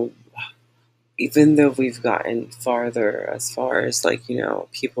 even though we've gotten farther as far as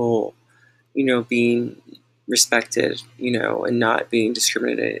people, being respected, and not being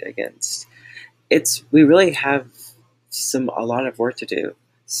discriminated against, we really have a lot of work to do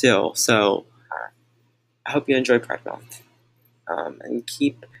still. So I hope you enjoy Pride Month. And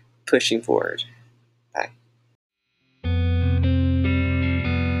keep pushing forward. Bye.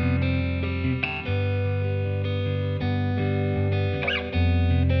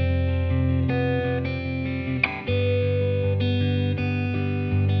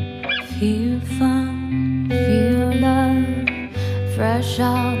 Feel fun, feel love, fresh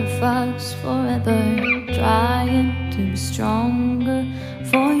out of us forever, trying to be stronger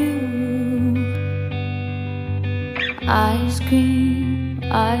for you. Ice cream,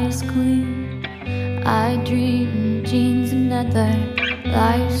 ice clean, I dream jeans and leather,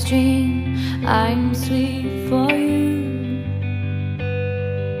 live stream, I'm sweet for you.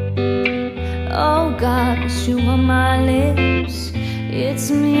 Oh God, it's you on my lips, it's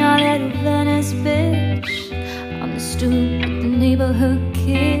me, your little Venice bitch. On the stoop with the neighborhood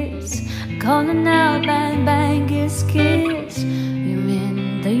kids, calling out bang bang kiss kiss. You're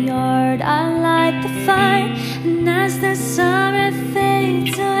in the yard, I light the fire, and as the summer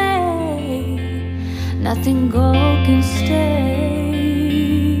fades away, nothing gold can stay.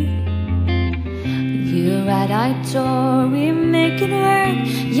 You're right, I tore, we make it work.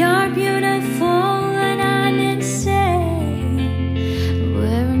 You're beautiful and I'm insane.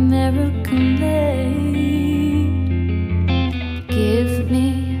 We're American made. Give me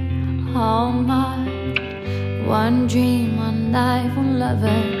all my one dream, one life, one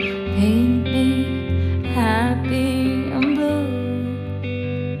lover. Paint me happy and blue.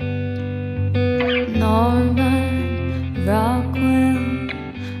 Norman Rockwell,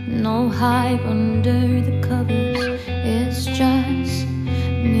 no hype under the covers. It's just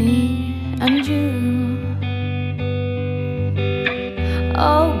me and you.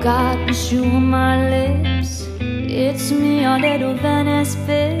 Oh God, it's you on my lips, it's me, your little Venice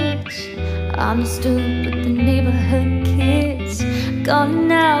bitch. I'm the stoop with the neighborhood kids,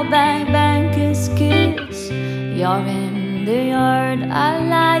 going out bang bang kiss kiss. You're in the yard, I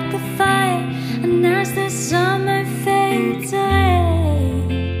light the fire, and as the summer fades away,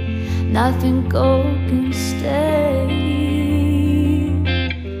 nothing gold can stay.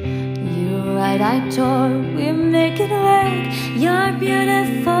 You're right, I tore, we make it work. You're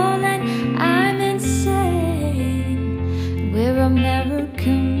beautiful and I'm insane. We're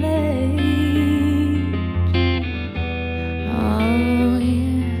American made. Oh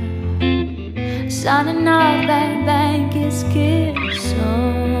yeah. Signing off, bang bang kiss kiss.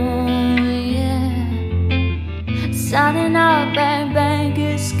 Oh yeah. Signing off, bang bang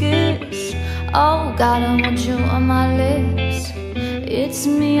kiss kiss. Oh God, I want you on my lips, it's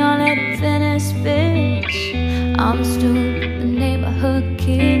me, your little Venice bitch. I'm stupid, the neighborhood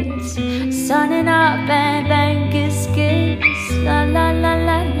kids, signing up, bang bang kiss kiss. La la la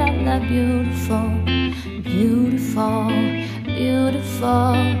la la la, beautiful, beautiful,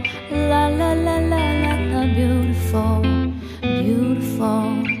 beautiful. La la la la la la, beautiful,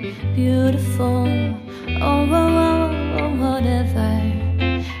 beautiful, beautiful. Oh, oh, oh, oh, whatever,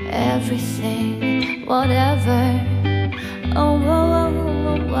 everything, whatever. Oh, oh, oh,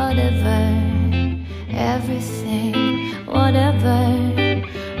 oh, whatever, everything, whatever.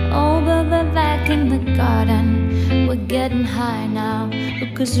 Oh, but back in the garden, we're getting high now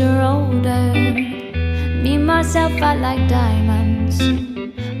because you're older. Me, myself, I like diamonds.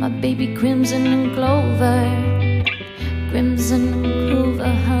 My baby crimson and clover. Crimson and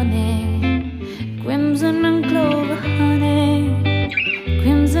clover, honey. Crimson and clover, honey.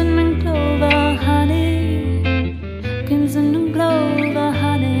 Crimson and clover, honey. Crimson and clover,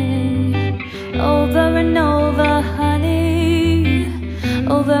 honey. Over and over, honey.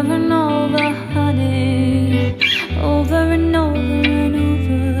 Over and over, honey. Over and over and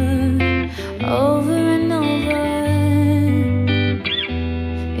over. Over and over.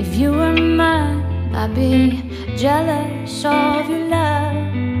 If you were mine, I'd be jealous of your love.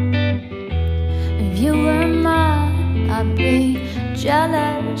 If you were mine, I'd be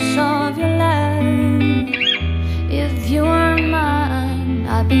jealous of your love. If you were mine,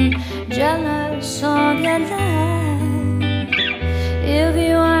 I'd be jealous of your love. If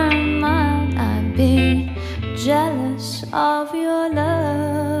you were mine, I'd be jealous of your